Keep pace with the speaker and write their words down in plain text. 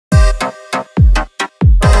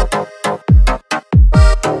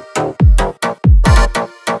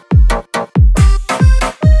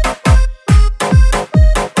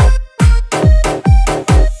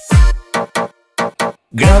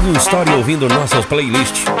um story ouvindo nossas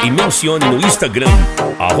playlists e mencione no Instagram,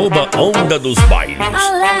 @onda dos bailes.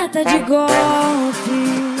 Alerta de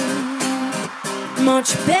golpe, não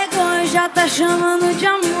te pegou e já tá chamando de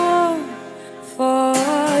amor.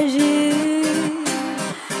 Foge,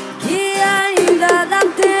 que ainda dá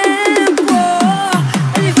tempo.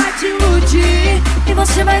 Ele vai te iludir e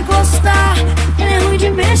você vai gostar. Ele é ruim de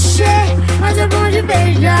mexer, mas é bom de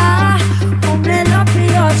beijar. O melhor,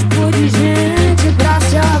 pior tipo de gente pra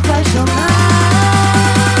se apaixonar.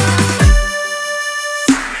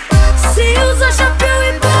 Se usa chapéu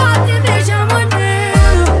e bota e beija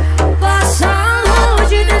moreno, passa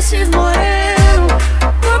longe desses morenos.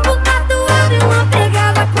 Corpo tatuado e uma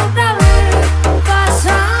pegada com talento,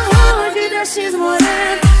 passa longe desses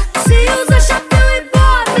morenos. Se usa chapéu e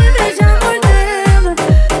bota e beija moreno,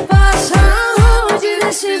 passa longe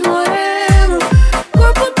desses morenos.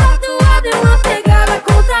 Corpo tatuado e uma pegada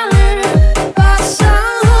com talento, passa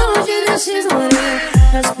longe desses morenos.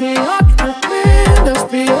 Das pior que tá tendo, das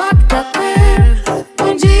pior que tá tendo.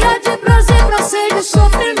 Um dia de prazer pra ser de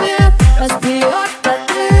sofrimento. Das pior que tá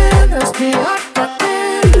tendo, das pior que tá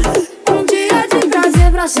tendo. Um dia de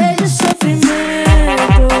prazer pra ser de sofrimento.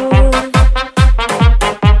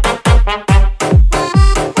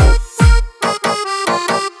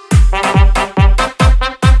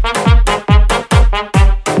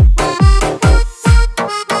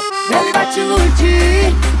 Ele vai te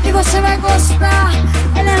iludir e você vai gostar.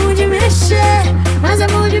 Ele é ruim de mexer, mas é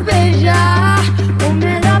bom de beijar. O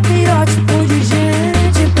melhor, pior tipo de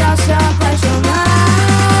gente pra se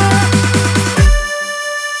apaixonar.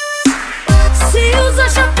 Se usa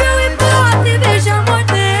chapéu e bota e beija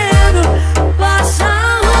mordendo, passa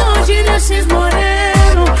longe desses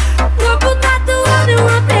morenos. Corpo tatuado e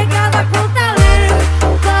uma pegada com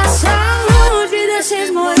talento, passa longe desses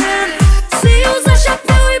morenos. Se usa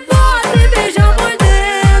chapéu e bota e beija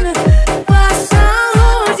mordendo, passa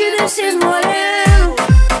longe desses morenos.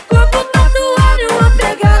 Corpo tatuado e uma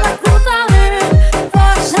pegada com talento,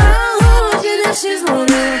 passa longe desses morenos.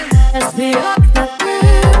 É pior que tá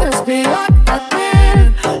tendo, é pior que tá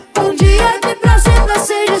tendo. Um dia de prazer pra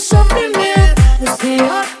ser de sofrimento. É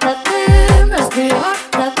pior que tá tendo, é pior que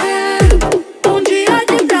tá tendo. Um dia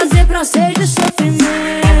de prazer pra ser de sofrimento.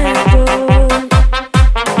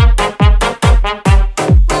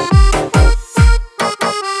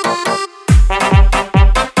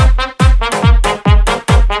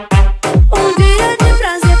 Um dia de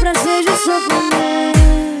prazer pra ser de sofrimento.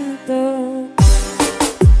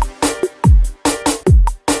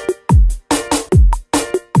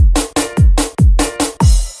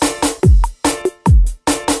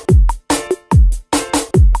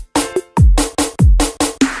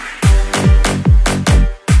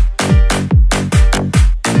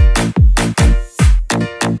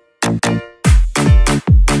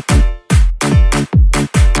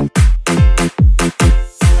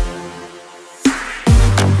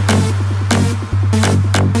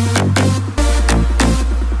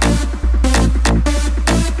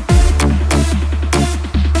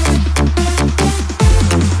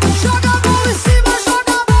 Joga a mão em cima,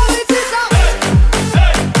 joga a mão e fica.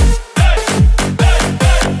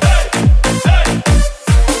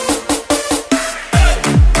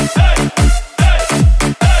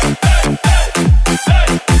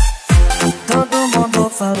 Todo mundo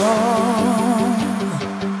falou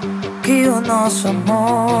que o nosso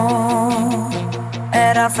amor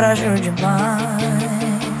era frágil demais,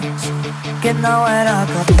 que não era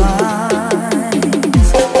capaz.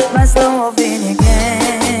 Mas não ouvi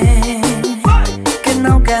ninguém que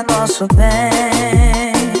não quer nosso bem.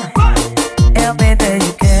 Eu me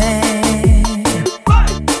dediquei,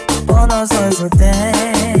 por nós dois lutei.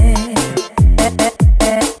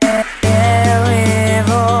 Eu e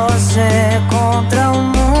você contra o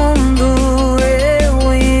mundo,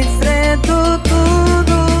 eu enfrento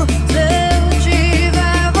tudo. Se eu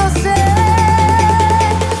tiver você,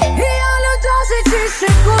 e olha onde a gente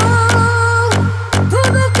chegou.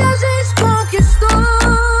 Tudo que a gente conquistou,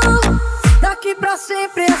 daqui pra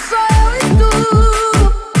sempre é só eu e tu,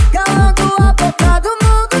 calando a boca do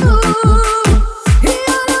mundo. E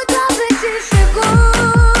olha onde a gente chegou.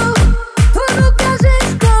 Tudo que a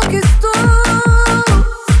gente conquistou,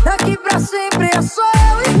 daqui pra sempre é só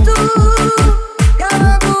eu e tu,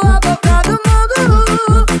 calando a boca do mundo.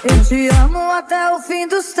 Eu te amo até o fim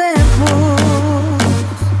dos tempos.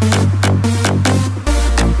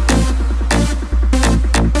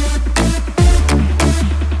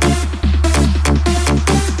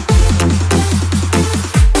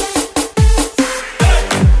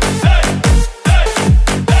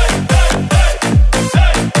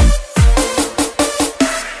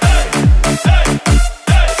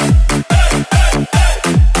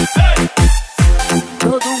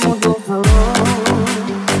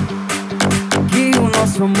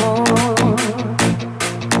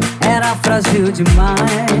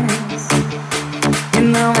 demais e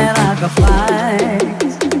não era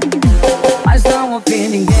capaz, mas não ouvi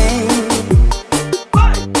ninguém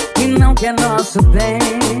que não quer nosso bem.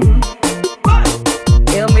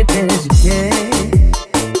 Eu me dediquei,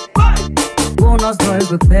 por nós dois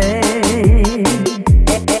lutei.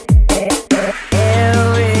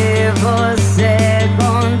 Eu e você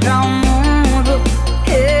contra o mundo,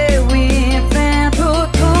 eu enfrento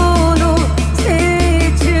tudo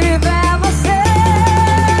se tiver você.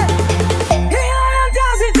 E olha onde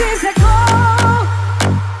a gente chegou,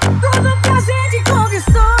 tudo que a gente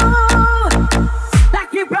conquistou.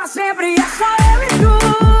 Daqui pra sempre é só eu e tu,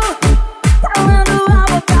 falando a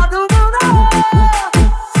boca do mundo.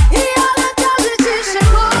 E olha onde a gente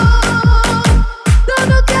chegou,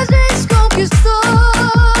 tudo que a gente conquistou.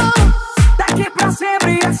 Daqui pra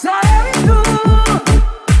sempre é só eu e tu,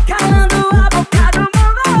 calando a boca do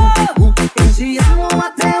mundo. Eu te amo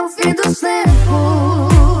até o fim dos tempos.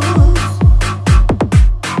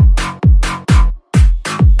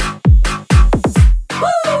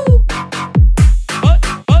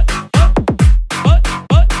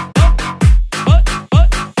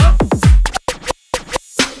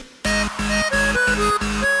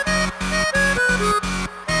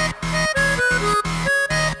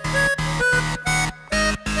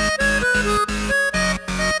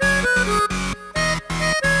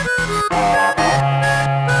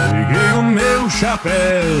 Peguei o meu chapéu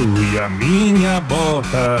e a minha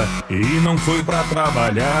bota e não fui pra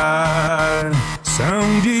trabalhar.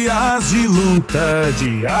 São dias de luta,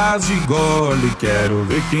 dias de gole, quero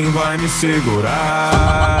ver quem vai me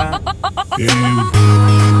segurar. Eu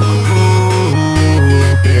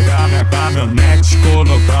vou pegar minha caminhonete,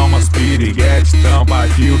 colocar umas piriguetes, tampar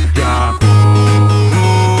aqui o carro.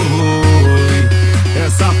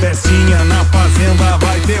 Essa festinha na fazenda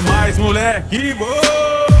vai ter mais, moleque.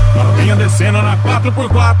 Novinha descendo na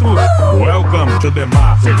 4x4. Welcome to the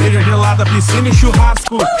mar. Cerveja gelada, piscina e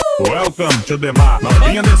churrasco. Welcome to the mar.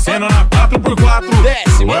 Novinha descendo na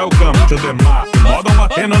 4x4. Welcome to the mar. Modão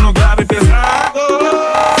batendo no grave pesado.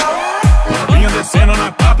 Novinha descendo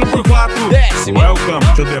na 4x4.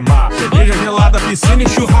 Welcome to the mar. Cerveja gelada, piscina e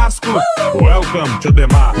churrasco. Welcome to the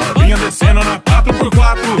mar. Novinha descendo na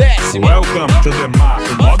 4x4. Welcome to the mar.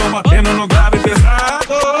 Modão batendo no grave pesado.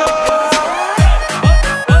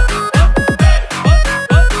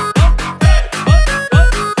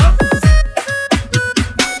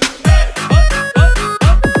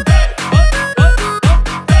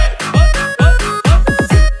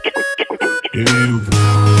 Eu vou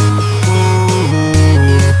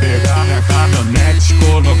pegar minha caminhonete,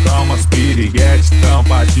 colocar umas piriguetes,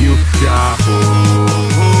 tampar aqui o carro.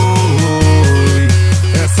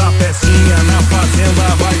 Essa festinha na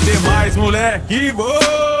fazenda vai ter mais, moleque.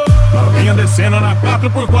 Novinha descendo na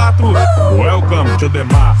 4x4. Welcome to the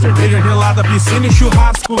mar. Cerveja gelada, piscina e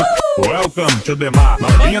churrasco. Welcome to the mar.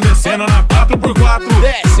 Novinha descendo na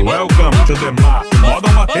 4x4. Welcome to the mar.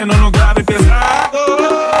 Modão batendo no grave pesado.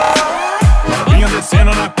 Novinha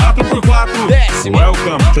descendo na 4x4.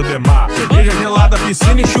 Welcome to the mar. Cerveja gelada,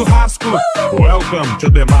 piscina e churrasco. Welcome to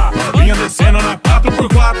the mar. Novinha descendo na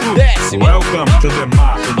 4x4. Welcome to the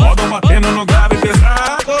mar. Modão batendo no grave pesado.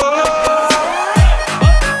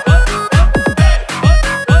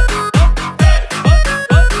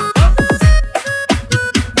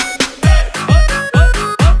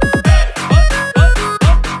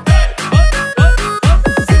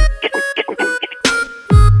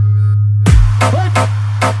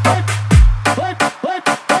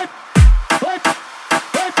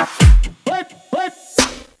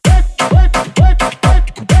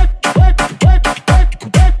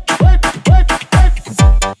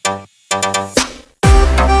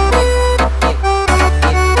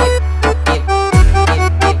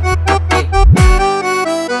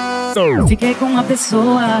 Fiquei com uma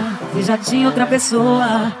pessoa e já tinha outra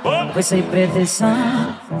pessoa. Foi sem pretensão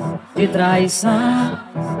de traição.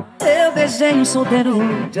 Eu beijei um solteiro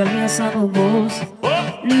de aliança no bolso.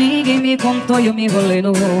 Ninguém me contou e eu me enrolei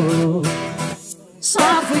no rolo.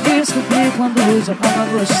 Só fui descobrir quando já tava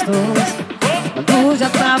gostoso, quando já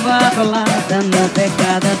tava atolada na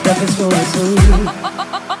pegada da pessoa.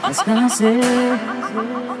 Mas cansei,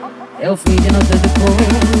 é o fim de noite depois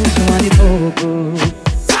de um ano e pouco.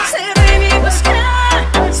 Você vem me buscar,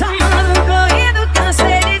 chamando corrido,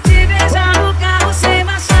 cansei de te beijar no carro sem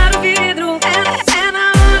baixar o vidro. É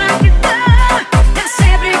na hora que tá, é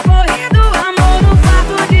sempre corrido, amor no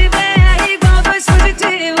fato de ver igual dois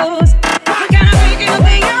fugitivos. Eu quero ver que não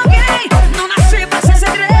tem alguém, não nasci pra ser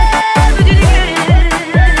segredo de ninguém.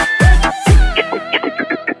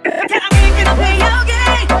 Eu quero ver que não tem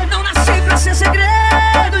alguém, não nasci pra ser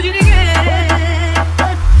segredo de ninguém.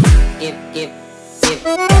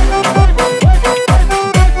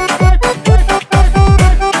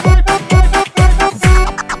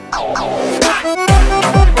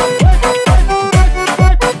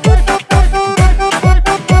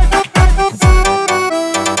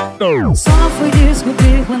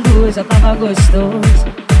 gostoso.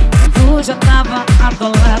 Tu já tava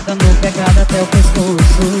atolada no pegado até o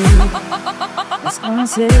pescoço. Mas com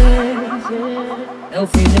você é o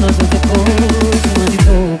fim de nós dois depois de um ano e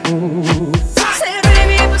pouco. Você vem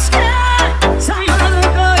me buscar, chamando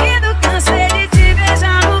corrido. Cansei de te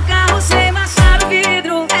beijar no carro sem baixar o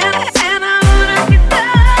vidro. É na hora que tá,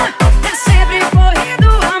 é sempre corrido.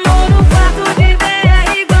 Amor no quarto de ideia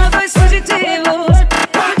igual dois fugitivos.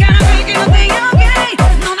 Eu quero ver que não tem alguém,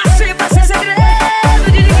 não nasci pra ser segredo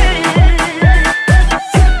de ninguém.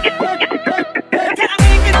 Eu quero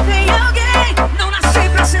ver que não tem alguém, não nasci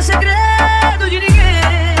pra ser segredo de ninguém.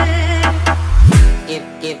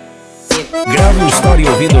 Grave um story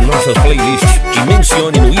ouvindo nossas playlists e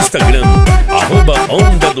mencione no Instagram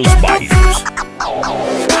 @onda-dos-bairros.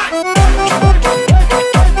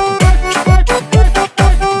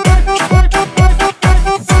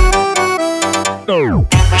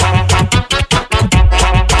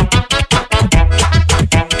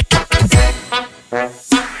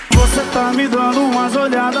 Você tá me dando umas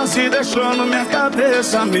olhadas e deixando minha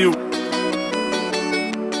cabeça mil.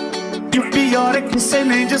 E o pior é que cê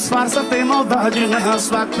nem disfarça, tem maldade na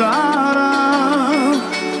sua cara.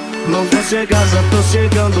 Não vou chegar, já tô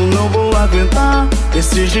chegando, não vou aguentar.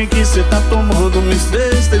 Esse gin que cê tá tomando me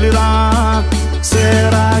fez delirar.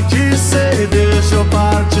 Será que cê deixa eu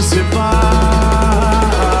participar?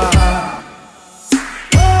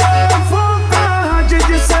 Oh, vontade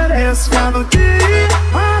de ser esse cara de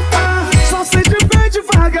matar. Só sei de bem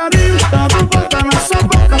devagarinho, dando volta na sua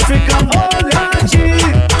boca, fica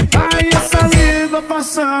molhadinho. Aí essa língua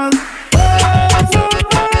passando. Oh,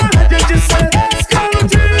 vontade de ser esse cara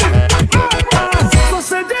de matar. Só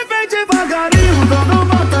sei de bem devagarinho, dando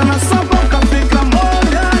volta na sua boca, fica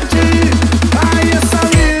molhadinho. Aí essa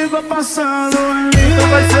língua passando ali. Então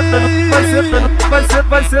vai sentando, vai sentando, vai sentando,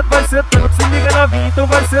 vai sentando, vai sentando. Se liga na vinha, então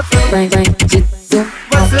vai sentando. Vai sentando,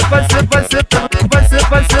 vai sentando, vai sentando,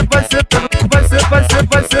 vai sentando, vai sentando, vai sentando,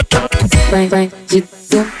 vai sentando. vai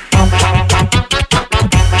sentando.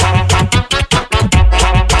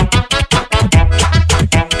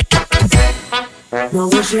 Não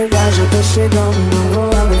vou chegar, já tô chegando, não vou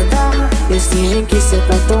aguentar. Esse gin que cê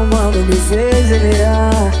tá tomando me fez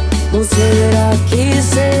delirar. Ou será que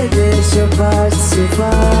cê deixa eu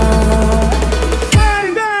participar?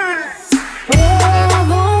 Oh,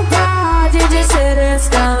 vontade de ser esse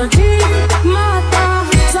cara de matar.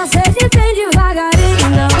 Só sei de bem devagarinho,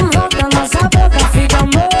 não volta nossa boca, fica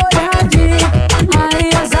molhadinho. Aí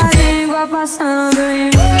essa língua passando em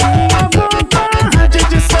mim. Vontade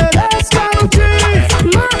de ser esse cara de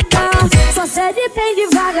matar. Só sei de bem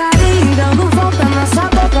devagarinho, dando volta nessa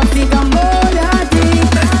boca, fica molhadinho.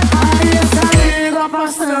 Aí essa língua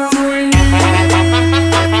passando em mim.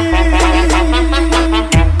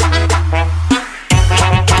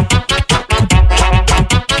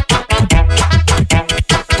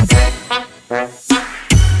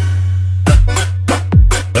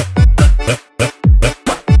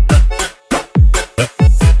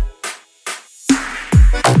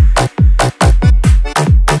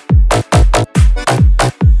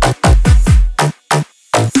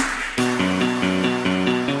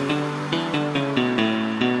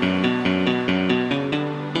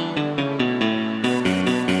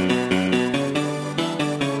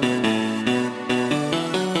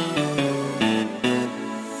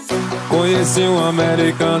 Conheci uma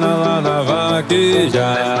americana lá na vaqueja.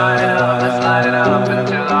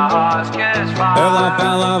 Ela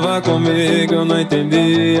falava comigo, eu não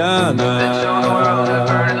entendia nada.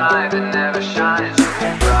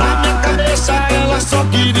 na minha cabeça ela só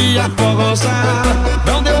queria forrosar.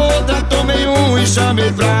 Não deu outra, tomei um e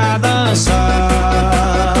chamei pra dançar.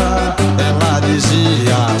 Ela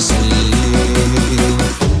dizia assim.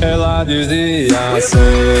 Ela dizia assim.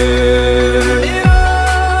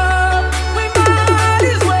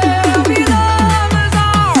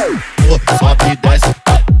 Sobe e desce,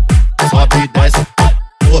 sobe e desce,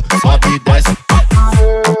 sobe e desce.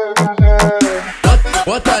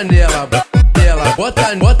 Bota nela, nela,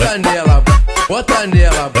 bota nela, bota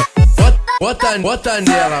nela, bota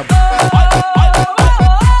nela.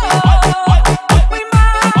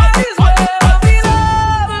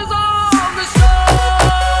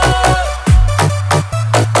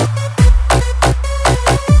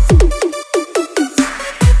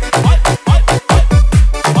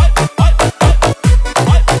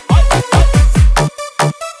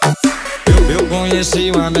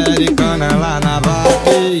 Conheci uma americana lá na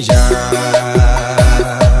vaqueja.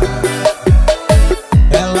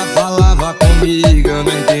 Ela falava comigo, eu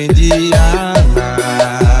não entendia nada.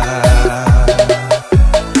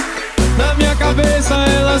 Na minha cabeça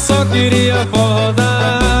ela só queria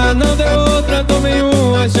rodar. Não deu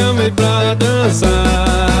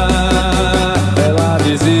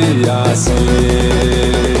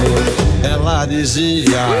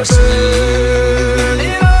assim.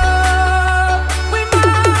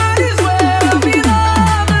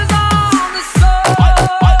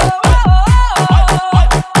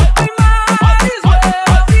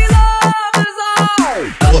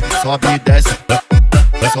 Sobe e desce,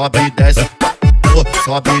 sobe e desce,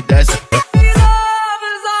 sobe e desce.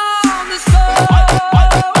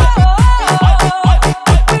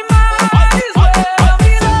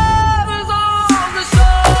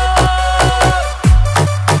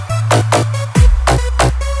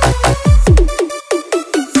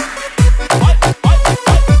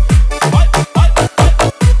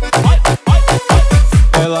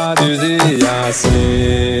 Ela dizia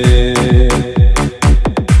assim.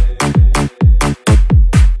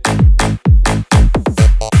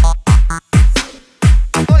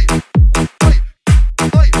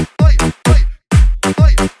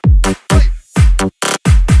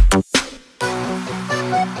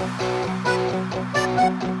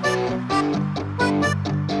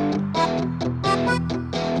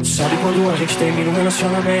 Sabe quando a gente termina um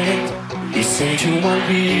relacionamento e sente um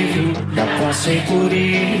alívio? Já passei por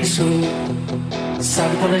isso.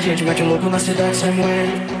 Sabe quando a gente mete louco na cidade sem moer?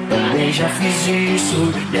 Também já fiz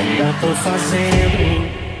isso e ainda tô fazendo.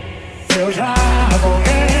 Eu já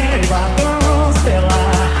voltei batons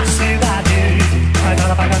pela cidade, mas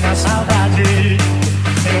nada paga minha saudade.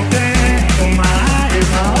 Eu tento, mas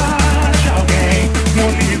não acho alguém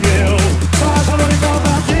no nível. Só falou em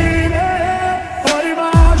compartilhe. Foi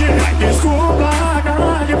balde, desculpa a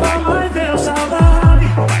cara de pra mais ter saudade.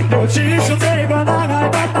 Eu te chutei quando a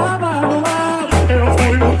raiva tava no ar. Eu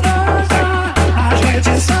fui no trança, a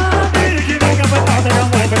gente sabe que nunca foi falta de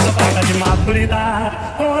amor, foi só falta de maturidade.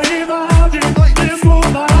 Foi balde,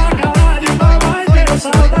 desculpa a cara de pra mais ter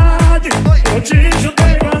saudade. Eu te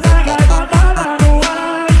chutei quando a raiva tava no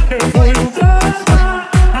ar. Eu fui no trança,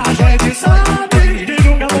 a gente sabe que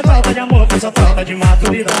nunca foi falta de amor, foi só falta de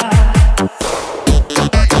maturidade.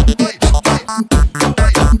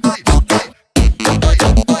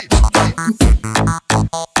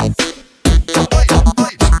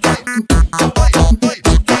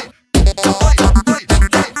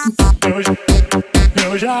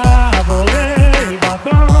 Eu já volei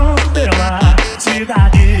batom pela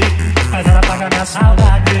cidade, mas ela paga minha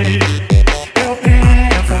saudade. Eu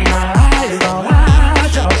tento, mas não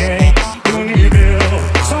acho alguém no nível.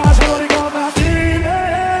 Só choro e compartilhe.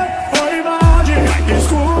 Foi balde,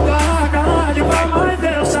 desculpa a cara de pra mais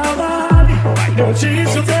ter saudade. Eu te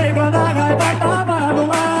chutei quando a raiva tava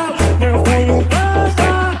no ar. Eu fui no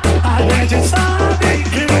trança, a gente sabe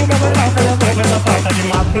que nunca foi falta de amor, foi só falta de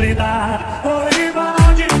maturidade. Foi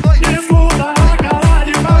balde, desculpa a cara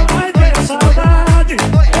de pra mais ter saudade.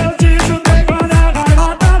 Eu te chutei quando a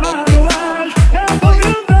raiva tava no ar. Eu fui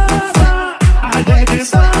no trança, a gente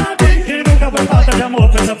sabe que nunca foi falta de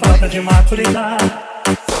amor, foi só falta de maturidade.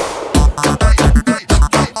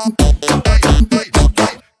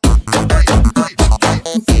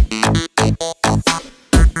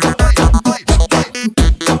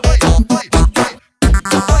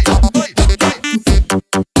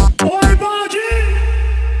 Oi, balde!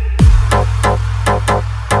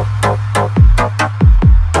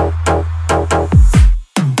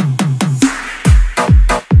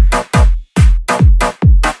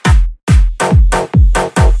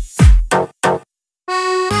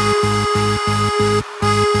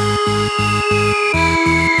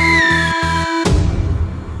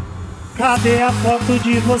 Cadê a foto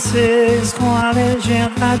de vocês com a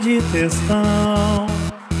legenda de textão?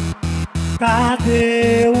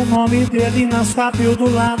 Cadê o nome dele na sua bio do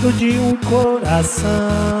lado de um coração?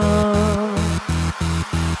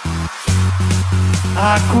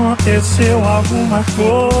 Aconteceu alguma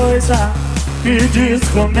coisa? Me diz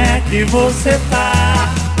como é que você tá.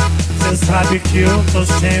 Cê sabe que eu tô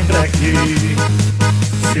sempre aqui,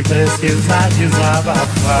 se precisar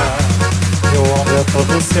desabafar. Meu ombro é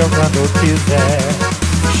todo seu quando quiser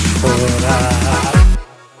chorar.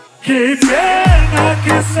 Que pena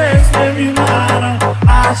que cês terminaram.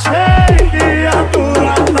 Achei que ia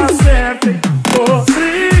durar pra sempre. Tô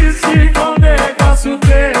triste com um negócio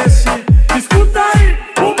desse. Escuta aí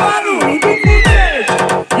o barulho do foguete.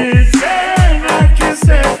 Que pena que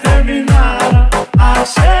cês terminaram.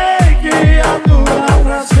 Achei que ia durar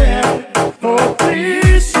pra sempre. Tô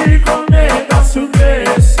triste com um negócio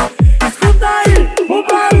desse. Escuta aí o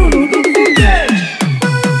barulho do foguete.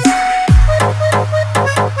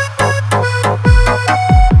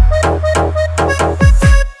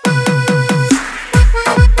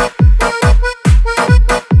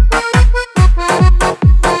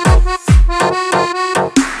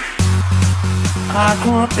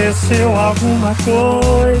 Aconteceu alguma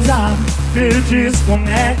coisa? Me diz como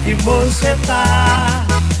é que você tá.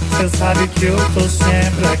 Cê sabe que eu tô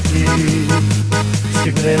sempre aqui.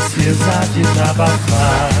 Se precisar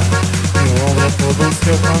desabafar, meu ombro é todo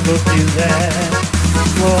seu quando quiser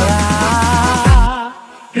explorar.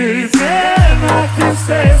 Que pena que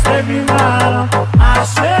cês terminaram.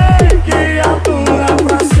 Achei que ia durar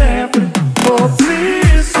pra sempre. Tô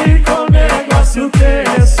triste com um negócio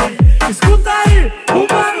desse. Escuta aí o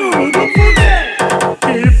barulho do fuder.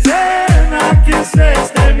 Que pena que cês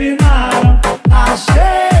terminaram.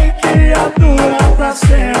 Achei que ia durar pra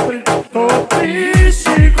sempre. Tô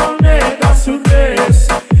triste com um negócio desse.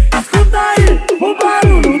 Escuta aí o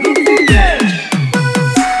barulho do fuder.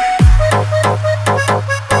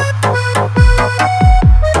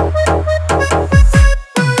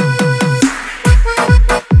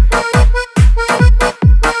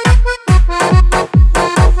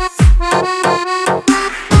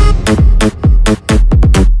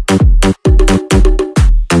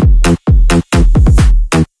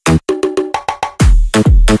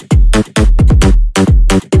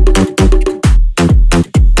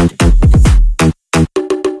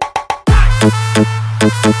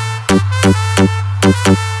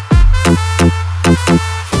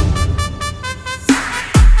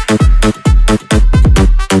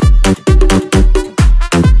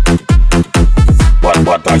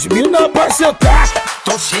 Bota as mina pra sentar.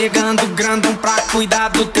 Tô chegando grandão pra cuidar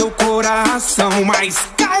do teu coração. Mas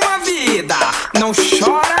calma, vida, não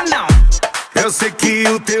chora não. Eu sei que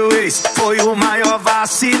o teu ex foi o maior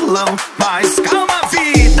vacilão. Mas calma,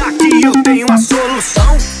 vida, que eu tenho a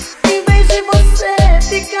solução. Em vez de você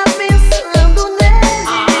ficar pensando nele,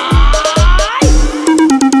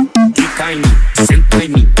 Fica em mim, senta em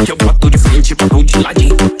mim, que eu boto de frente, boto de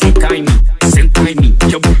ladinho. Fica em mim, senta em mim,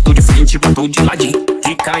 que eu boto de frente, boto de ladinho.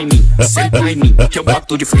 Fica em mim, senta em mim, que eu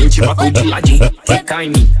boto de frente, boto de ladinho. Fica em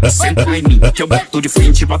mim, senta em mim, que eu boto de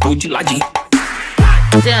frente, boto de ladinho.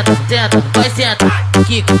 Senta, senta, vai senta,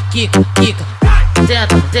 quica, quica, quica.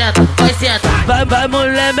 Senta, senta, vai senta. Vai, vai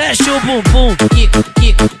mulher, mexe o bumbum. Quica,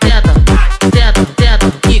 quica, senta, senta,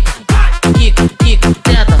 senta, quica, quica, quica,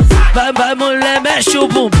 senta. Vai, vai mulher, mexe o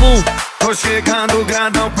bumbum. Tô chegando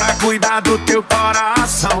grandão pra cuidar do teu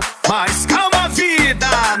coração. Mas calma, vida,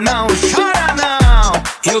 não chora não.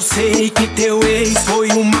 Eu sei que teu ex foi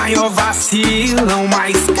o maior vacilão.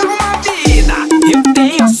 Mas calma, vida, eu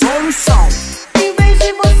tenho a solução. em vez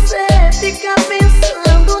de você ficar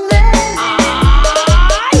pensando nele,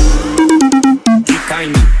 Fica em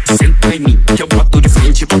mim, senta em mim, que eu boto de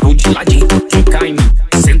frente, boto de ladinho. Fica em mim,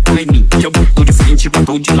 senta em mim, que eu boto de frente,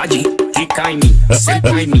 boto de ladinho. Fica em mim, senta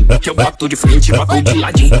em mim, que eu boto de frente, boto de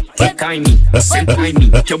ladinho. Fica em mim, senta em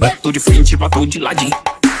mim, que eu boto de frente, boto de ladinho.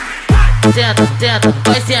 Senta, senta,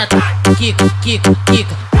 vai senta, quica, quica,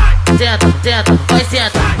 quica. Senta, senta, vai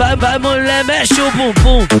senta. Vai, vai mulher, mexe o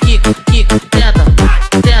bumbum. Quica, quica, senta,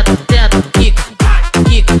 senta, senta, quica,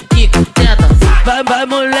 quica, quica, senta. Vai, vai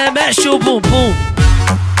mulher, mexe o bumbum.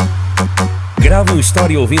 Grava uma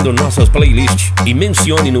história ouvindo nossas playlists e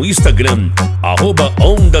mencione no Instagram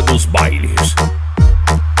 @Onda dos Bailes.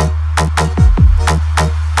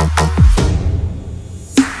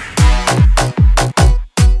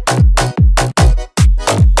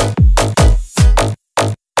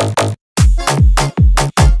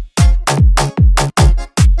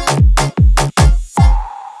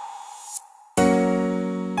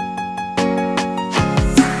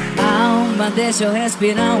 Calma, deixa eu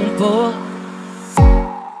respirar um pouco.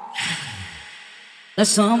 Nós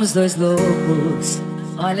somos dois loucos.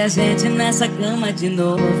 Olha a gente nessa cama de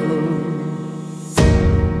novo.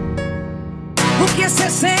 O que cê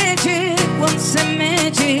sente quando cê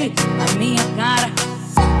mente na minha cara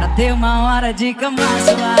pra ter uma hora de cama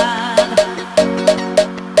suada?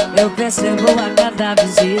 Eu percebo a cada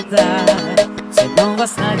visita. Cê não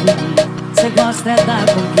gosta de mim, cê gosta é da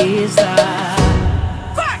conquista.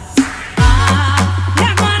 E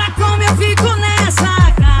agora como eu fico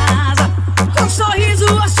nessa casa, com um sorriso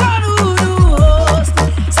ou choro no rosto?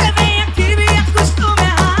 Cê vem aqui, me acostuma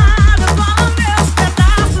errado, toma meus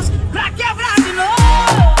pedaços pra quebrar de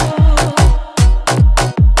novo.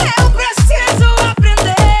 Eu preciso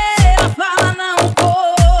aprender a falar não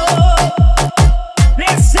vou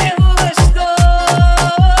nesse erro gostoso.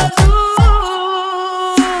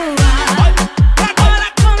 Agora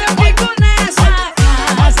como eu fico nessa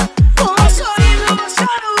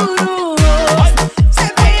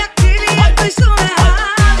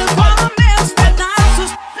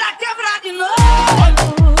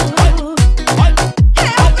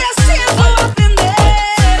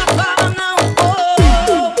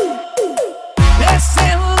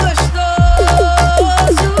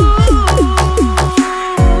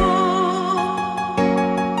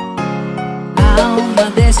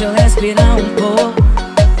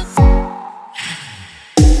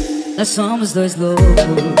Nós somos dois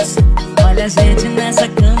loucos. Olha a gente nessa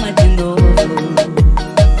cama de novo.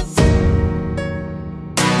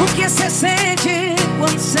 O que cê sente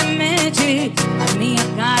quando cê mente na minha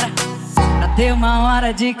cara pra ter uma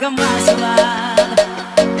hora de cama suada?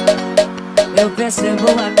 Eu percebo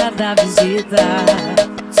a cada visita.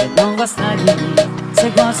 Cê não gosta de mim, cê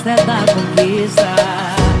gosta é da conquista.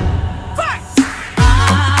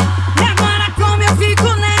 E agora como eu fico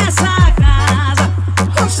nessa casa,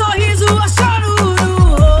 com um sorriso ou choro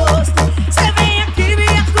no rosto? Cê vem aqui e me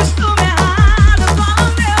acostuma errado, com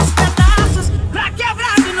meus pedaços pra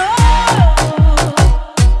quebrar de novo.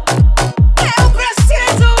 Eu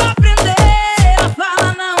preciso aprender a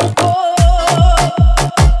falar não vou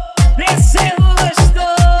nesse erro gostoso.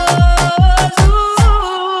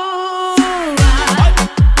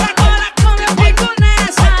 Agora como eu fico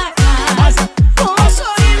nessa casa, com um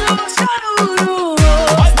sorriso ou choro no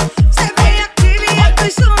rosto? Cê vem aqui e me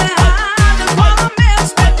acostuma errado, com meus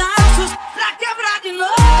pedaços pra quebrar de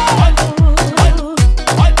novo.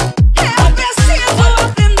 Eu preciso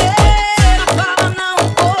aprender a falar não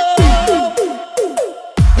vou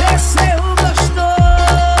nesse erro gostoso.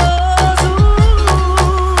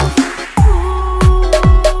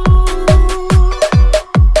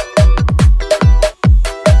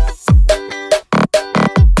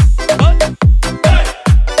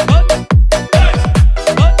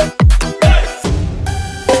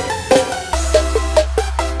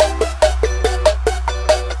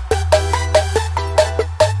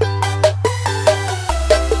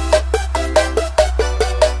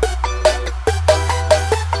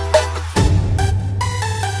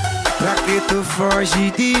 Pra que tu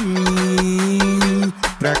foge de mim?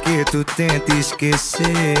 Pra que tu tenta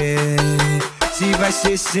esquecer? Se vai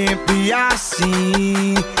ser sempre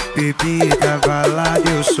assim, bebida, balada,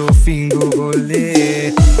 eu sou o fim do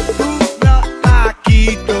rolê. Tu tá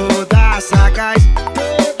aqui toda sagaz,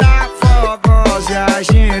 toda fogosa, a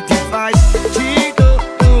gente faz. Te dou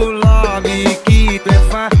o love que tu é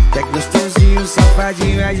fã. É gostosinho,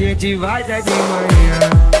 safadinho, a gente vai até de manhã.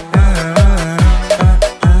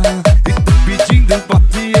 Pedindo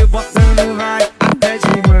bota e eu botando vai até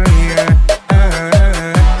de manhã.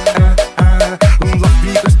 Um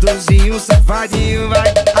love gostosinho, safadinho vai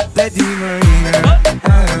até de manhã.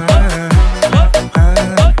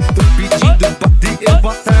 Tô pedindo bota e eu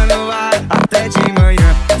botando vai até de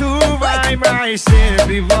manhã. Tu vai, mas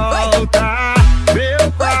sempre volta.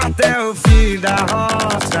 Meu quarto é o fim da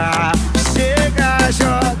rota. Chega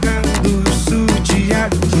jogando sutiã,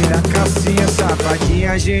 tira a calcinha,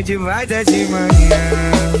 safadinha, a gente vai até de manhã.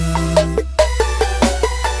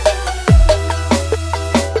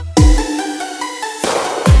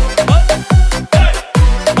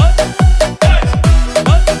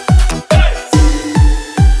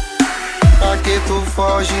 Pra que tu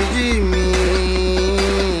foge de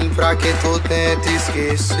mim? Pra que tu tenta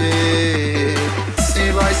esquecer?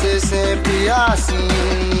 Se vai ser sempre assim,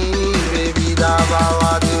 bebida,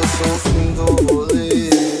 balada, eu sou o fim do rolê.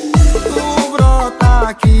 Tu brota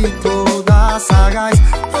aqui toda sagaz,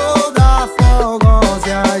 toda fogosa,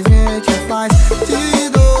 e a gente faz. Te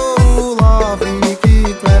dou o love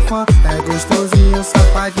que tu é fã. É gostosinho,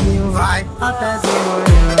 safadinho, vai até de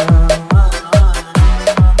manhã.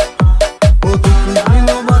 Ô, tu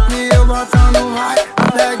pedindo, bota e eu botando, vai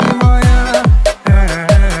até de manhã.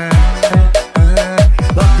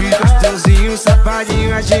 Love gostosinho,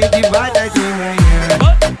 safadinho, a gente vai até de manhã.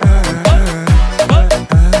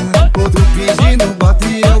 Ô, tu pedindo, bota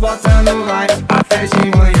e eu botando, vai até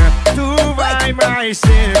de manhã. Tu vai, mas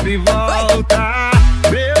sempre volta.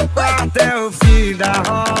 Meu quarto é o fim da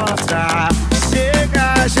rota.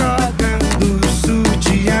 Chega jogando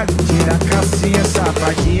sutiã, tira a calcinha,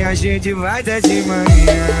 safadinha, a gente vai até de manhã.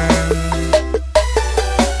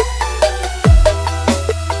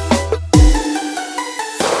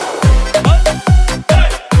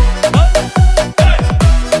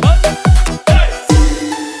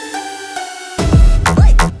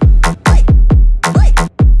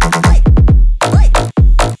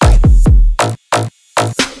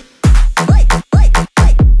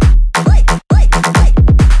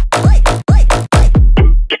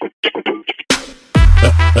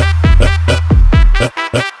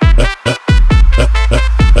 Ha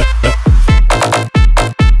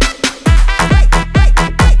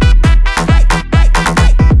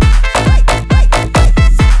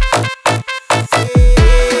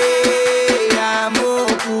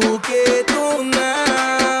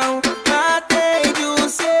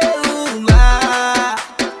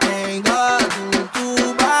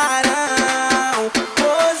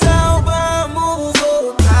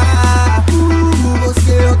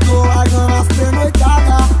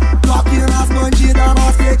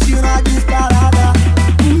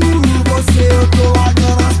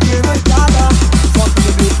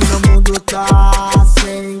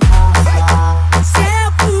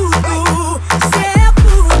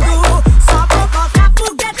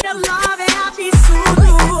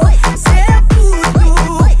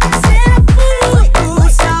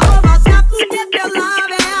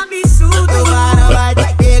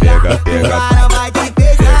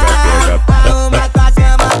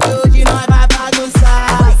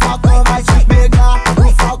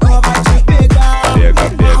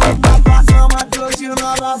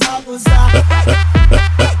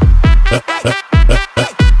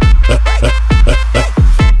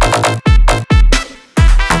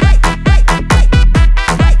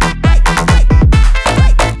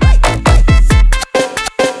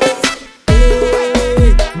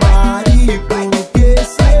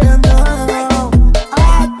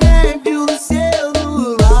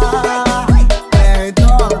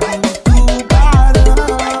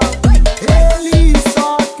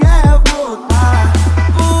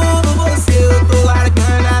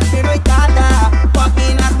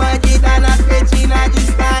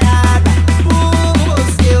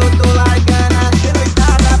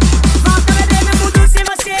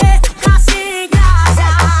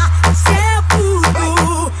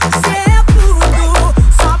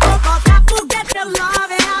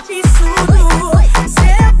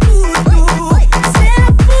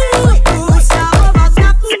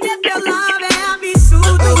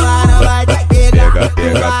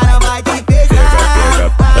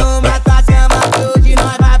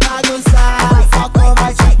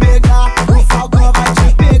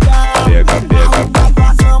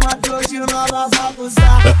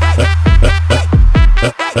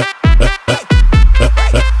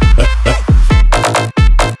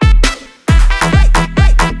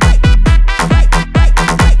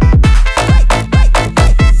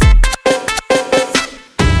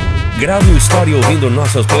Grave um story ouvindo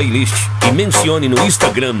nossas playlists e mencione no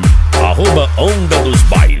Instagram,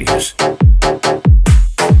 @onda-dos-bailes.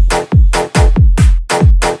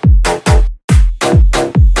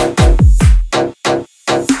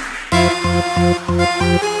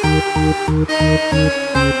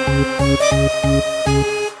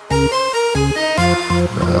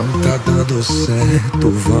 Não tá dando certo,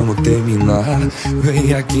 vamos terminar.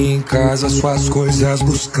 Vem aqui em casa suas coisas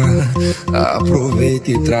buscar.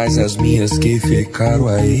 Aproveita e traz as minhas que ficaram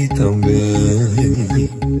aí também.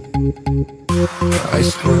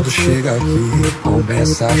 Mas quando chega aqui,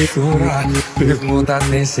 começa a chorar. Pergunta,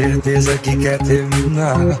 tem certeza que quer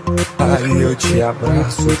terminar? Aí eu te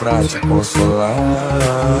abraço pra te consolar.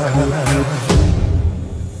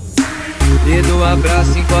 E do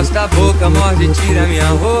abraço encosta a boca, morde, tira minha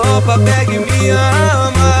roupa, pega e me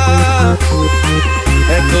ama.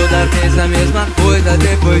 É toda vez a mesma coisa,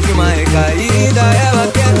 depois de uma recaída ela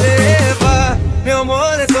quer levar meu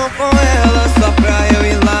moletom com ela, só pra eu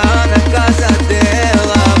ir lá na casa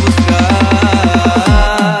dela buscar.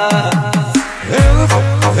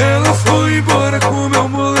 Ela foi embora com meu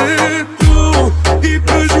moletom e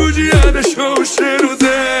pra judiar deixou o cheiro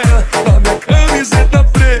dela na minha camiseta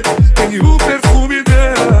preta. E o perfume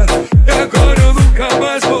dela, e agora eu nunca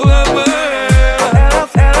mais vou lavar ela.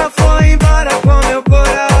 Ela foi embora com meu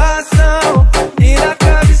coração e na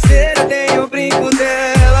cabeceira tem o brinco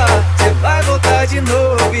dela. Você vai voltar de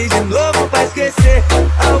novo e de novo pra esquecer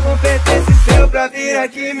algum pertence seu pra vir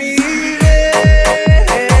aqui me ver.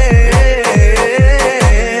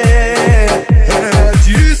 É a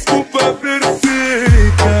desculpa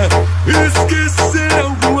perfeita, esquecer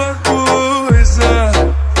alguma coisa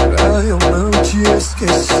pra eu não te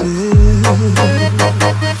esquecer.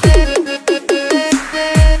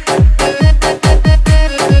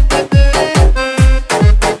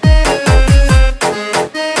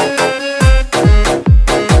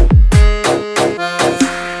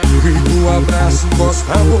 E do abraço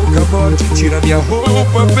encosta a boca, bote, tira minha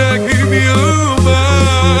roupa, pega e me ama.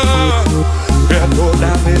 É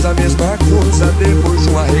toda vez a mesma coisa, depois de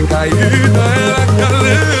uma recaída ela quer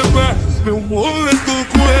levar meu moletom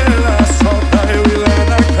com ela, só pra eu ir lá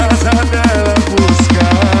na casa dela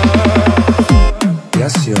buscar. E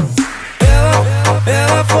assim, ó.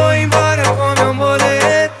 Ela foi embora com meu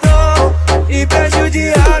moletom e pra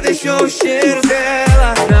judiar deixou o cheiro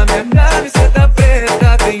dela na minha camiseta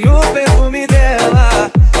preta, tem o perfume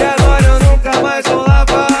dela. E agora eu nunca mais vou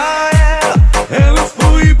lavar ela. Ela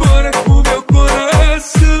foi embora com meu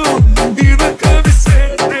coração e na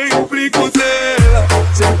cabeceira tem o brinco dela.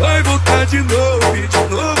 Você vai voltar de novo e de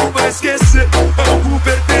novo vai esquecer algo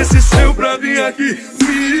pertence seu pra mim aqui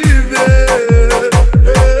me ver.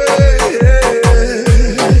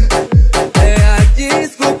 É a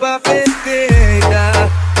desculpa perfeita,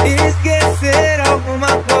 esquecer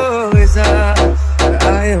alguma coisa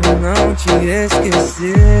pra eu não te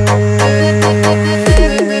esquecer.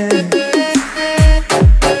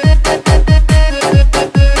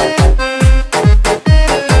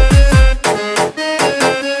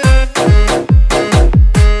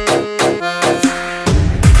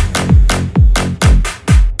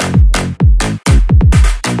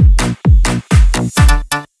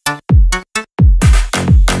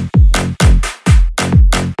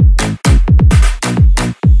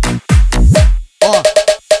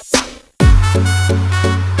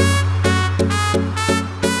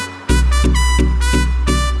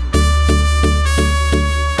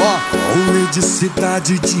 De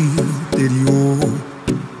cidade de interior,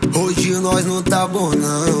 Hoje nós não tá bom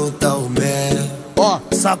não, tá o mel.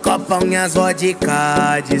 Só copão e as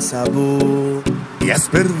vodka de sabor e as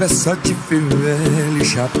perversas de fivela e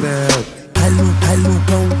chapéu.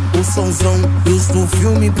 Lucão, o sonzão, isso no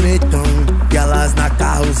filme pretão. E elas na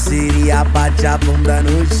carroceria, bate a bunda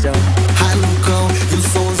no chão. Lucão e o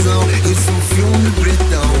sonzão, isso no filme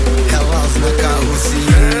pretão. Elas na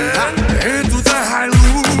carroceria. Dentro da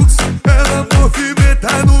Hilux, ela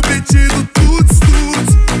movimenta no beat do tuts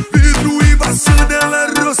tuts. Vidro embaçando, ela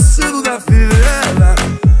roçando na fivela.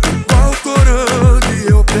 O pau torando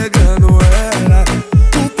e eu pegando ela.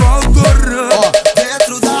 O pau torando.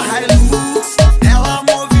 Dentro da Hilux, ela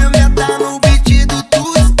movimenta no beat do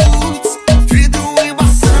tuts tuts. Vidro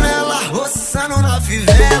embaçando, ela roçando na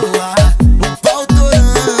fivela. O pau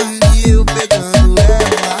torando e eu pegando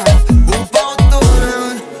ela. O pau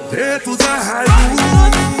torando. Dentro da Hilux.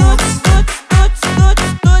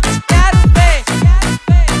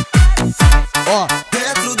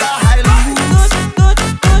 Dentro da Hilux.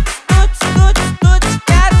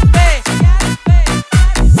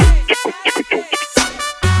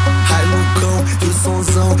 Lucão e o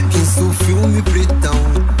sonzão, isso filme pretão.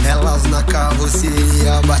 Elas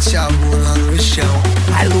bate a bunda no chão.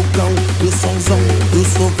 Ai, Lucão, do somzão, do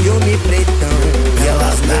seu filme pretão. E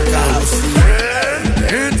elas na carrocinha.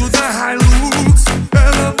 Dentro da Hilux,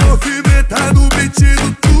 ela movimenta no beat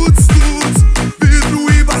do tuts, tuts.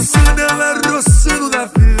 Vidro embaçado, ela roçando na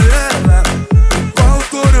viela. O pau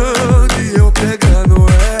torando e eu pegando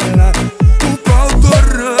ela. O pau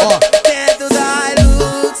torando. Dentro da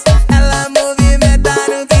Hilux, ela movimenta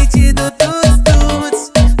no beat do tuts,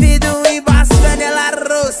 tuts. Vidro embaçado, ela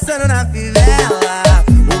roçando na fivela.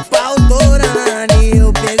 O pau torando e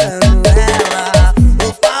eu pegando ela.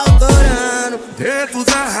 O pau torando. Dentro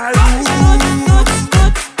da Hilux.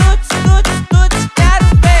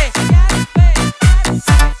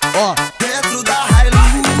 Dentro da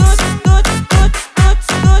Hilux.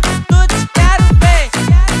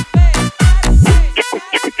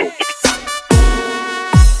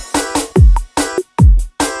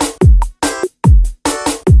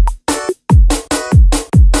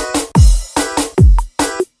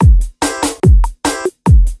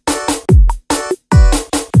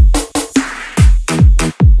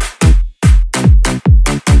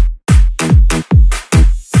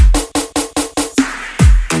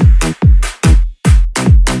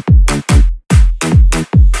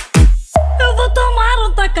 Eu vou tomar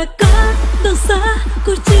um tacacá, dançar,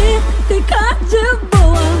 curtir, ficar de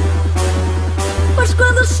boa. Mas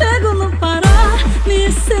quando chego no Pará,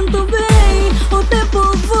 me sinto bem, o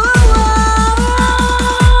tempo voa.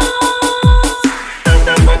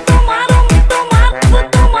 Eu vou tomar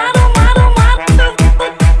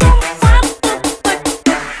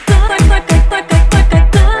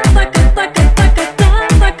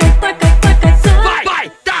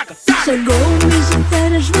Chegou o mês de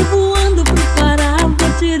férias, vou voando pro Pará. Vou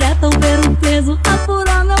direto ao ver um peso,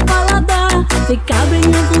 apurar meu paladar. Ficar bem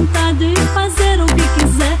à vontade e fazer o que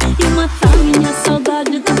quiser. E matar minha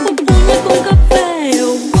saudade da pupunha com café.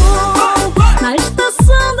 Eu vou na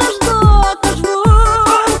estação das docas, vou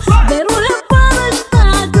ver o reparo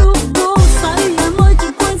estádio. Vou sair à noite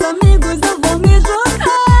com os amigos, eu vou me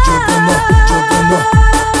jogar.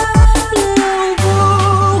 Eu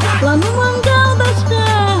vou lá no mangal das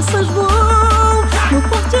caças, vou no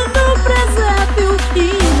porte do presépio. E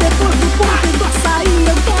depois do porte do açaí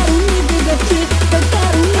eu quero me divertir, eu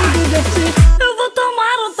quero me divertir. Eu vou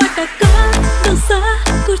tomar um tacacá, dançar,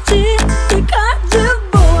 curtir, ficar de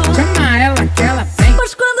boa. Chama ela que ela tem.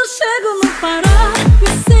 Mas quando chego no Pará,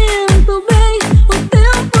 me sinto bem, o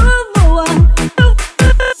tempo voa.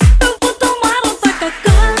 Eu vou tomar um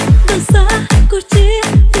tacacá, dançar, curtir,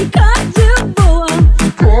 ficar de boa.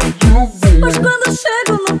 Mas quando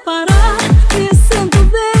chego no Pará, me sinto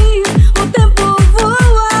bem, o tempo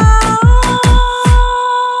voa.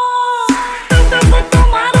 Eu vou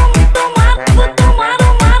tomar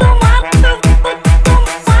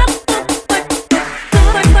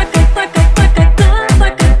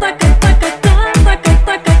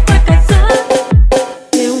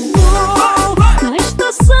eu vou na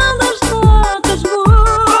estação das docas, vou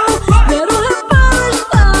ver o reparo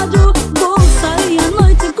estádio. Vou sair à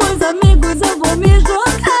noite com os amigos, eu vou me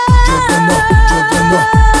jogar.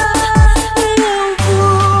 Eu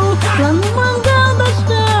vou lá no mangal das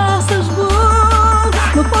caças, vou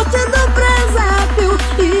no porte do presépio.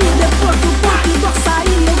 E depois do porte do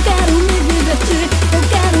açaí eu quero me divertir, eu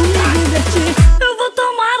quero me divertir. Eu vou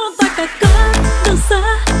tomar um tacacá,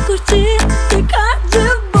 dançar, curtir, ficar de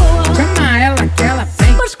boa. Chama ela que ela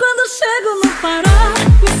tem. Mas quando chego no Pará,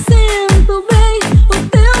 me sinto bem, o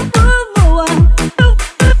tempo voa.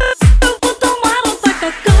 Eu vou tomar um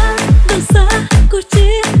tacacá, dançar,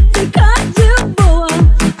 curtir, ficar de boa.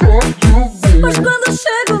 Mas quando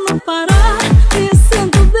chego no Pará, me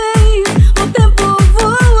sinto bem, o tempo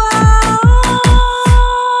voa.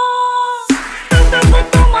 Eu vou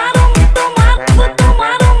tomar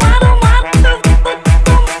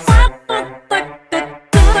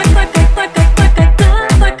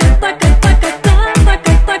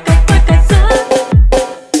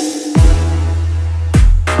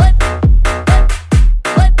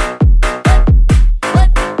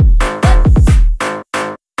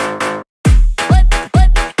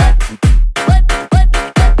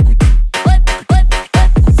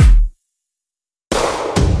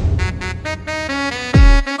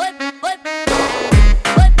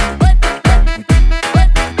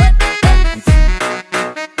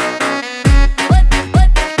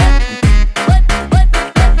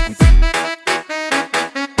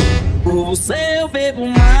Por você eu bebo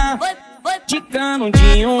mar de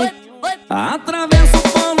canudinho. Atravesso o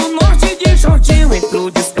polo norte de shortinho.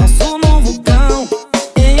 Entro descanso no vulcão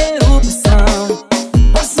em erupção.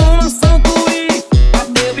 Passo na Santuí,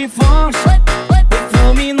 bateu bem forte. O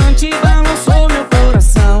fulminante balançou meu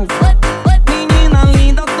coração.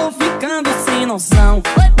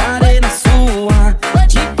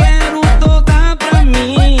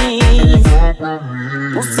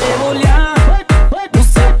 O seu olhar, o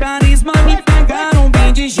seu carisma me pegaram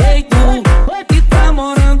bem de jeito. E tá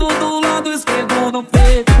morando do lado esquerdo do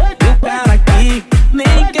peito. E o cara aqui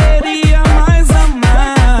nem queria mais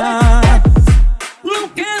amar. Não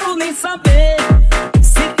quero nem saber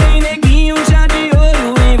se tem neguinho já de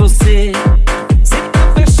olho em você. Se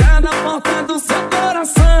tá fechada a porta do seu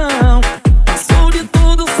coração. Passou de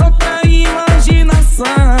tudo só pra imaginação.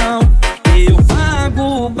 Eu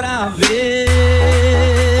pago pra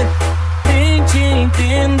ver, tente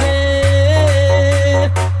entender.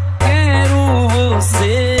 Quero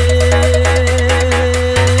você.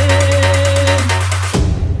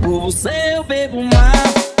 Por você eu bebo mar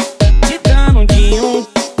de canudinho.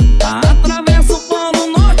 Atravesso o polo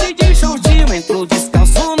norte de shortinho. Entro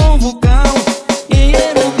descalço num vulcão em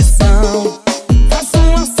erupção. Faço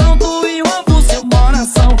um assalto e roubo seu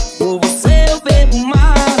coração. Por você eu bebo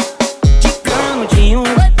mar de canudinho.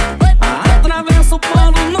 Atravesso o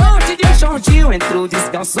polo norte de shortinho. Entro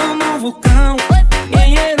descalço num vulcão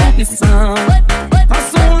em erupção.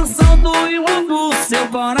 Faço um assalto e roubo seu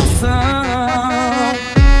coração.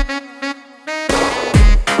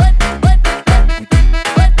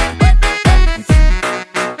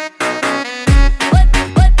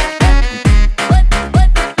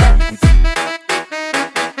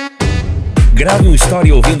 Grave um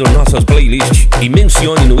story ouvindo nossas playlists e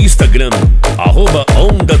mencione no Instagram,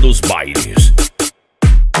 @Onda dos Bailes.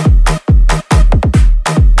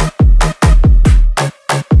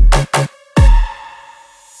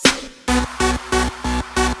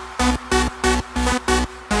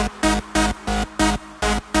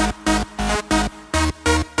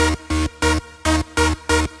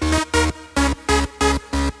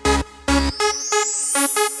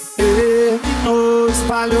 Terminou,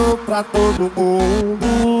 espalhou pra todo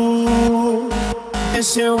mundo.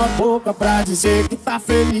 Encheu a boca pra dizer que tá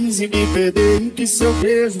feliz em me perder e que seu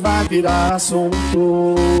beijo vai virar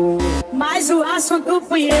assunto. Mas o assunto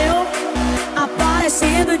fui eu,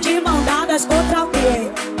 aparecendo de mão dadas contra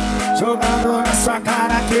alguém. Jogando na sua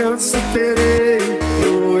cara que eu te superei.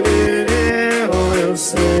 Eu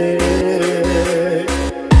sei.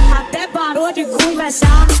 Até parou de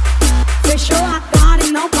conversar, fechou a cara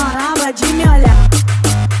e não parava de me olhar.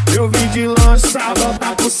 Eu vim de longe pra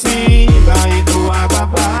voltar por cima, indo água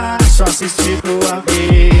abaixo, assisti tua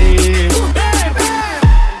vez.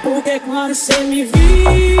 Porque quando cê me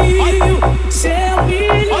viu, seu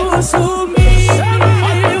brilho sumiu.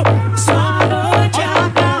 Sua noite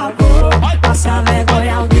acabou, passa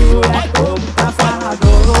vergonha ao vivo é como tá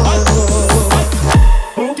farrador.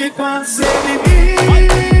 Porque quando cê me viu,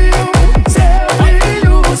 seu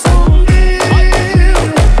brilho sumiu.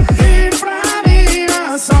 E pra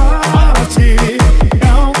minha sorte,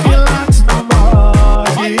 cão que late não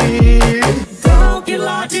morde. Cão que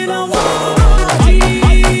late não morde.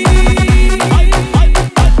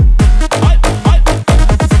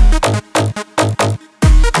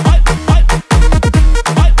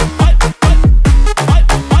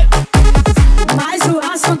 Mas o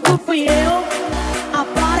assunto fui eu,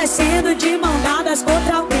 aparecendo de mão dadas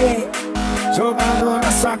contra alguém. Jogando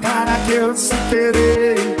na sua cara que eu te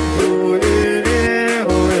superei.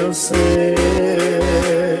 Eu sei.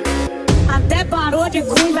 Até parou de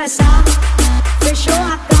conversar, fechou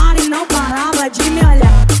a cara e não parava de me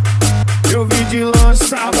olhar. Eu vim de longe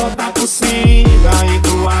pra voltar por cima,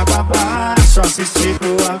 indo água abaixo, assisti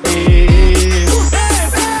tua vez.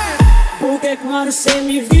 Porque quando cê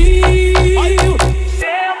me viu,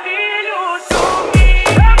 seu brilho sumiu.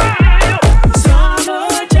 Sua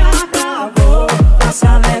noite acabou,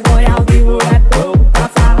 passa vergonha ao vivo é pouco pra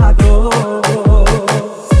falador.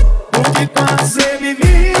 Porque quando cê me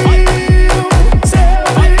viu, seu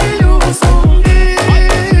brilho sumiu.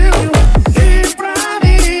 E pra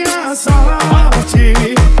minha sorte,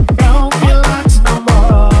 cão que late não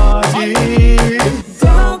morde.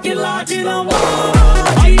 Cão que late não morde.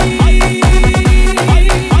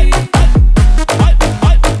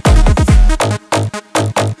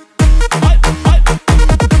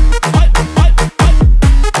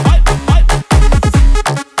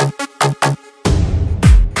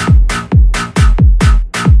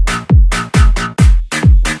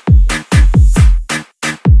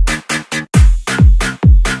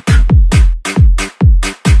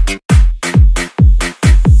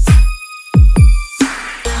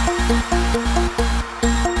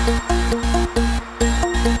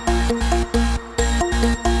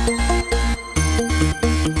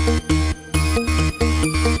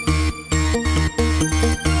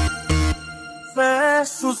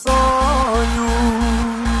 Fecho os olhos,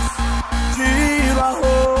 tiro a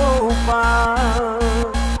roupa,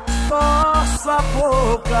 forço a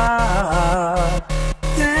boca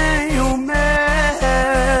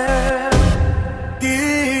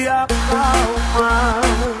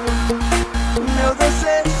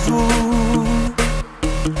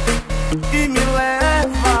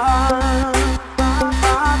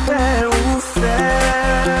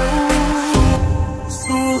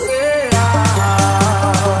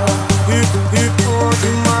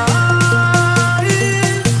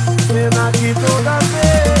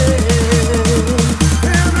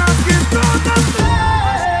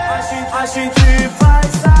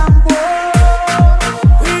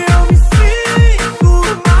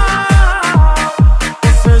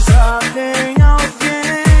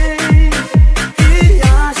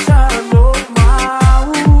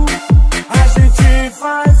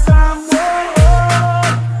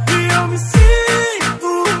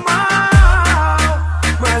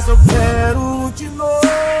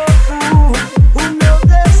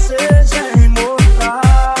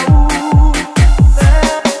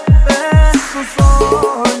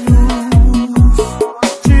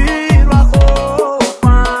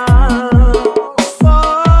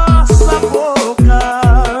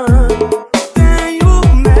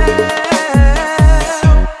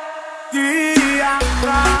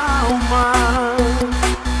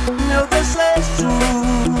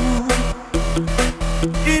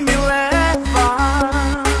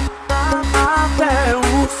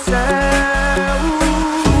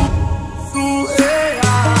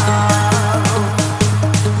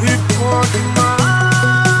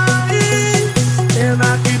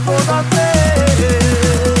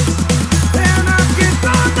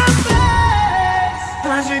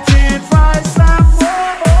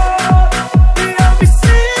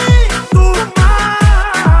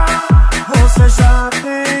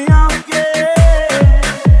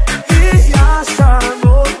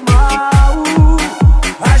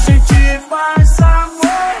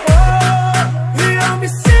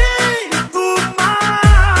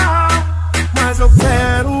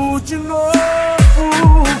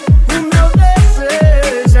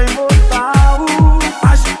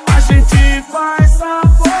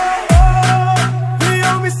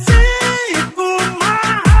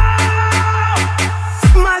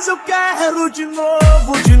de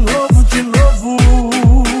novo, de novo, de novo.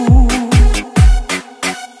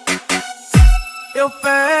 Eu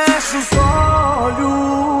fecho os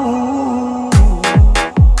olhos.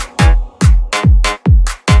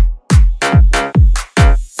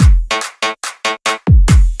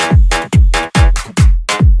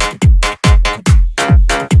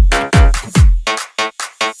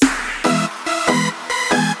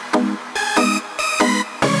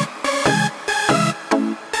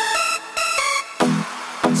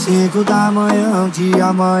 Cinco da manhã, o dia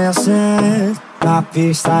amanhecendo. Na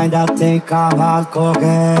pista ainda tem cavalo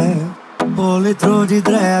correndo. O litro de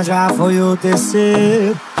dré já foi o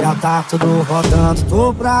terceiro. Já tá tudo rodando,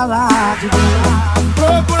 tô pra lá de dentro.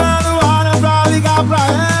 Procurando hora pra ligar pra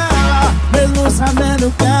ela, mesmo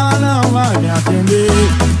sabendo que ela não vai me atender.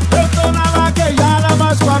 Eu tô na vaquejada,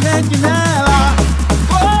 mas com a mente nela.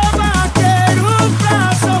 Ô vaqueiro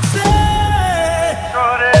pra sofrer.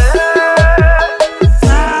 Chorei.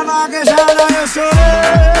 Na vaquejada eu chorei.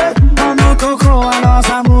 Quando tocou a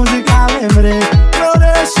nossa música lembrei.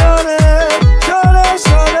 Chorei, chorei, chorei,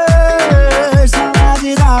 chorei.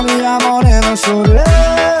 Saudade da minha morena, chorei.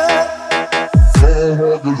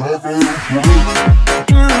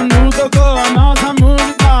 Quando tocou a nossa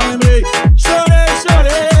música lembrei. Chorei,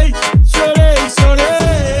 chorei, chorei,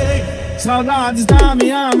 chorei. Saudades da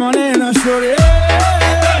minha morena, chorei.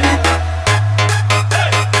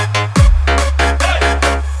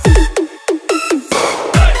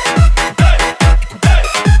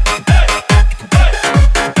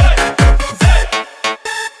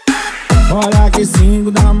 Olha que 5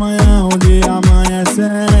 da manhã, o dia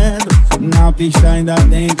amanhecendo. Na pista ainda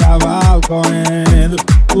tem cavalo correndo.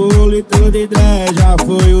 O litro de dré já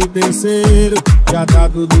foi o terceiro. Já tá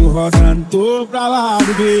tudo rodando, tô pra lá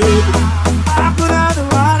do beco.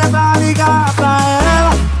 Procurando hora pra ligar pra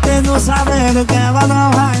ela, mesmo sabendo que ela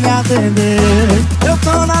não vai me atender. Eu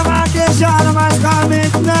tô na vaquejada, mas com a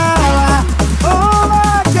mente nela. Ô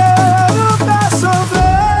vaqueiro pra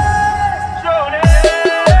sofrer.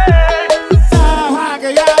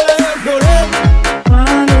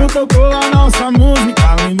 Tocou a nossa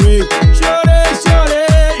música, lembrei. Chorei,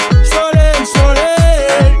 chorei, chorei,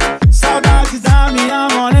 chorei. Saudades da minha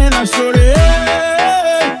morena, chorei.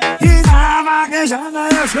 E na vaquejada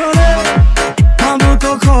eu chorei. Quando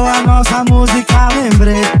tocou a nossa música,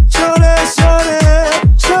 lembrei. Chorei, chorei,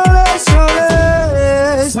 chorei,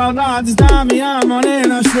 chorei. Saudades da minha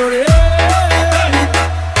morena, chorei.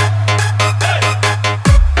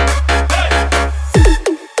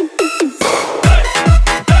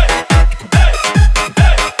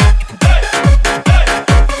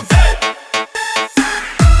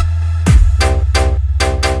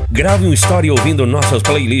 Grave uma história ouvindo nossas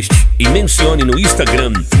playlists e mencione no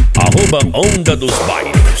Instagram, @Onda dos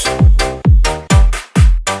Bailes.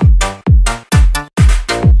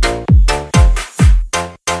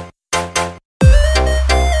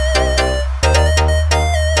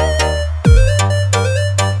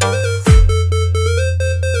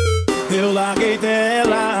 Eu larguei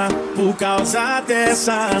dela por causa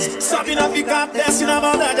dessas. Sobe na ficar, desce na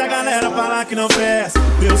maldade, a galera fala que não presta.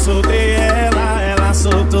 Eu soltei ela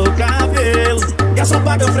soltou o cabelo. E a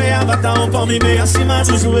sopa que eu freava tá um palmo e meio acima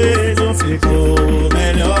do joelho. Ficou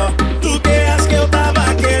melhor do que as que eu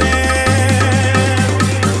tava querendo.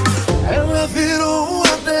 Ela virou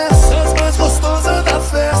uma dessas mais gostosas da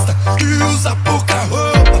festa, que usa pouca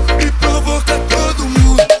roupa e provoca todo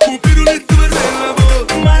mundo. O pirulito vermelho na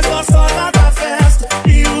boca. Mais gostosa da festa,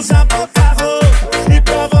 e usa pouca roupa e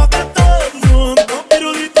provoca todo mundo. Com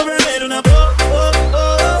pirulito vermelho na boca.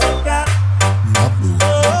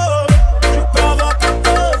 Provoca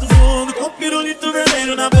todo mundo com pirulito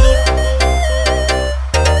vermelho na boca.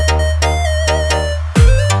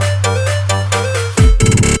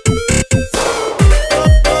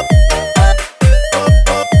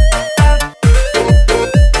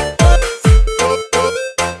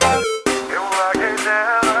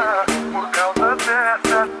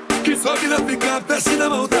 Que sobe na picape, desce na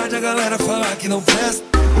maldade, a galera fala que não presta.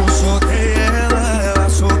 Eu soltei ela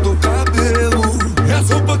soltou o cabelo. E a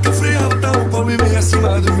roupa que eu freava tá um palmo e meio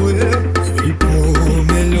acima do joelho. Ficou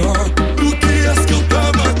melhor do que as que eu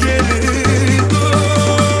tava querendo.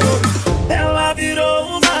 Ela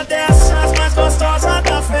virou uma dessas mais gostosas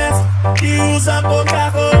da festa, que usa pouca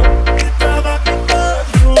roupa e provoca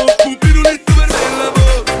todo mundo. O pirulito vermelho na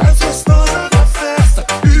boca. Mais gostosa da festa,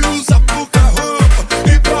 e usa pouca roupa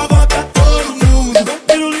e provoca todo mundo. Com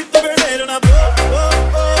pirulito vermelho na boca.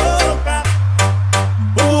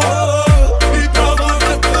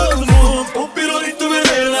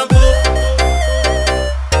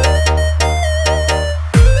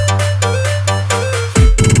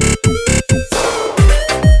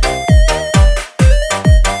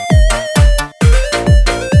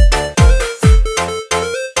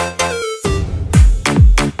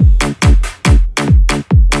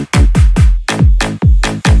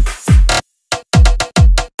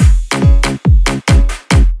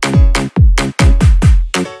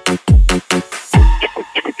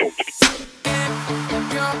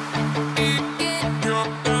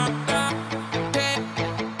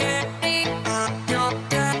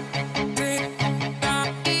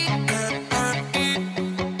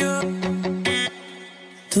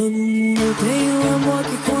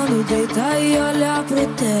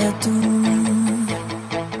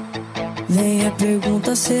 Vem a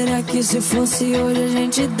pergunta, será que se fosse hoje a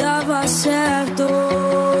gente dava certo?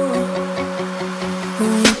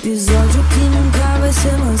 Um episódio que nunca vai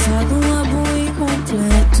ser lançado, um álbum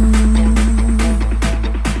incompleto.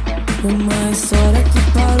 Uma história que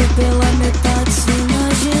parou pela metade, se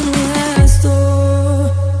imagina o resto.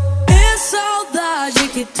 É saudade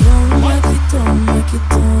que toma, que toma, que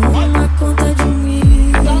toma conta de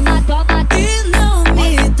mim. Toma, toma. E não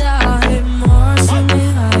me dá remorso, nem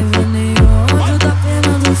raiva, nem ódio da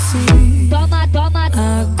pena do fim. Toma, toma.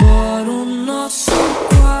 Agora o nosso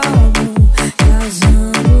quadro,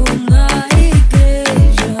 casando na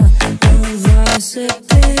igreja, não vai ser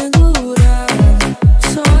pendurado,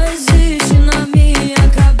 só existe na minha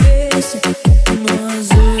cabeça. Nós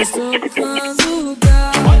dois tocando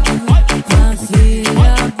gado, a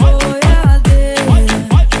filha boiadeira,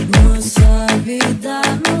 nossa vida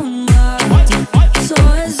no mato, só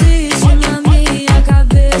existe na minha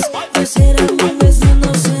cabeça. Vai ser amor mesmo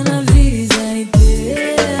não ser na vida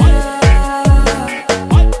inteira.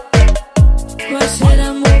 Vai ser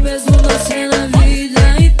amor mesmo não ser na vida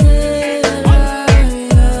inteira.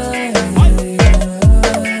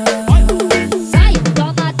 Vai,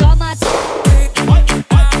 toma, toma.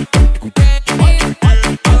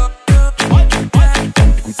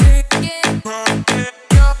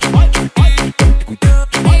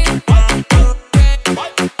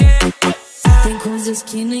 Tem coisas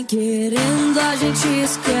que nem querendo a gente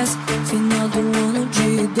esquece. Final do ano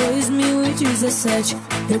de 2017,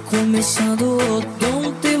 eu começando o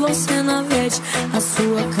odonto e você na vete. A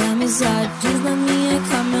sua camisa diz na minha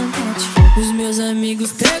caminhonete. Os meus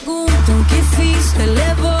amigos perguntam que fim você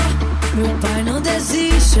levou. Meu pai não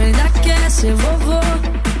desiste, ainda quer ser vovô.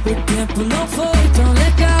 O tempo não foi tão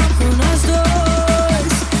legal com nós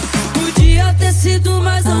dois. Podia ter sido,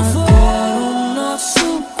 mas não foi. Agora o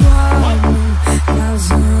nosso quadro,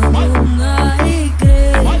 casando na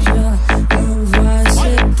igreja, não vai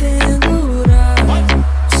ser pendurado,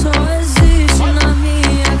 só existe na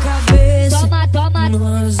minha cabeça. Toma, toma.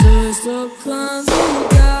 Nós dois tocando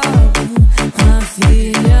gado, a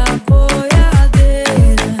filha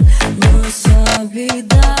boiadeira, nossa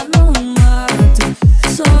vida no mato,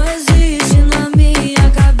 só existe na minha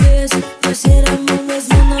cabeça. Vai ser amor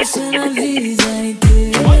mesmo não ser na vida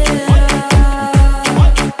inteira.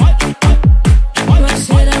 Vai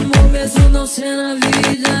ser amor mesmo não ser na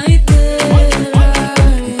vida inteira. Vai,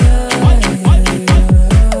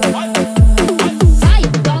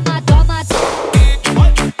 toma,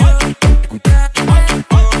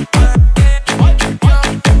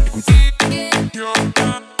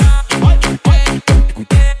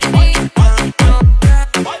 toma.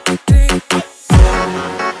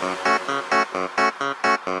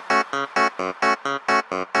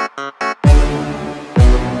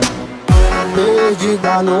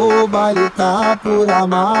 Perdida no baile, tá pura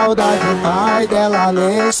maldade. Pai dela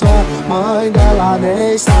nem som, mãe dela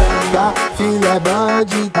nem sabe. A filha é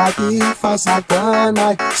bandida que faz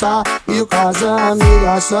sacanagem. Saiu com as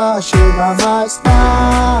amigas, só chega mais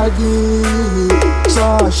tarde.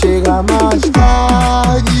 Só chega mais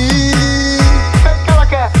tarde. O que ela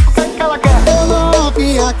quer? O que ela quer? Eu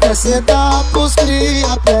novinha quer sentar pros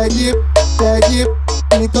cria. Pede, pede,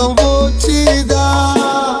 então vou te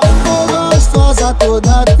dar. Gostosa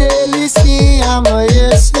toda delicinha,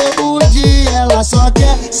 amanheceu o dia, ela só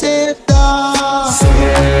quer sentar.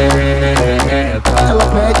 Ela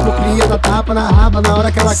pede pro cria, dá tapa na raba na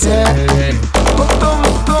hora que ela quer. Toma,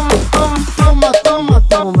 toma, toma, toma, toma,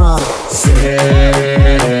 toma.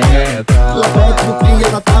 Ela pede pro cria,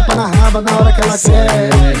 dá tapa na raba na hora que ela quer.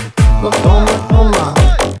 Toma, toma,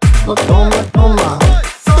 toma, toma.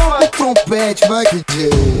 Toma o trompete, vai que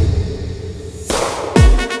DJ.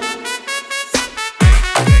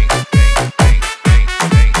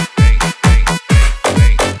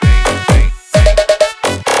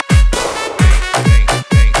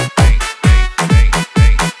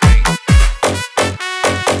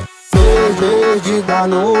 Perdida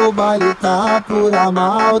no baile, tá pura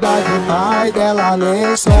maldade. Pai dela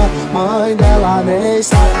nem som, mãe dela nem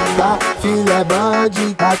sabe. A filha é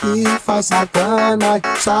bandida que faz sacanagem.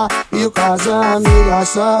 Saiu com as amigas,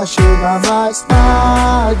 só chega mais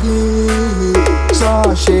tarde.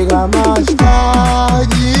 Só chega mais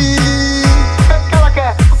tarde. O que ela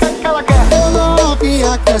quer? O que ela quer? Eu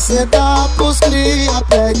novinha quer sentar pros cria.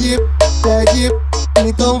 Pede, pede,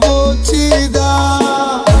 então vou te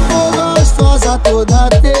dar. Gostosa toda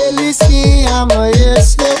delicinha,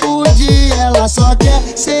 amanheceu o dia, ela só quer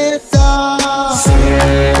sentar.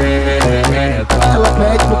 Ela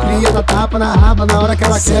pede pro cria, dá tapa na raba na hora que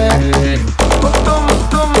ela quer. Toma, toma,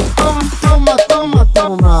 toma, toma, toma,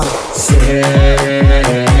 toma.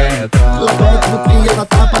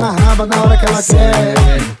 quer.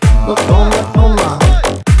 Toma, toma,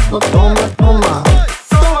 toma, toma.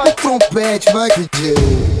 Toma o trompete, vai DJ.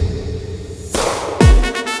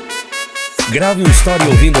 Grave uma história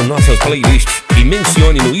ouvindo nossas playlists e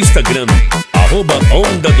mencione no Instagram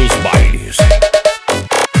 @Onda dos Bailes.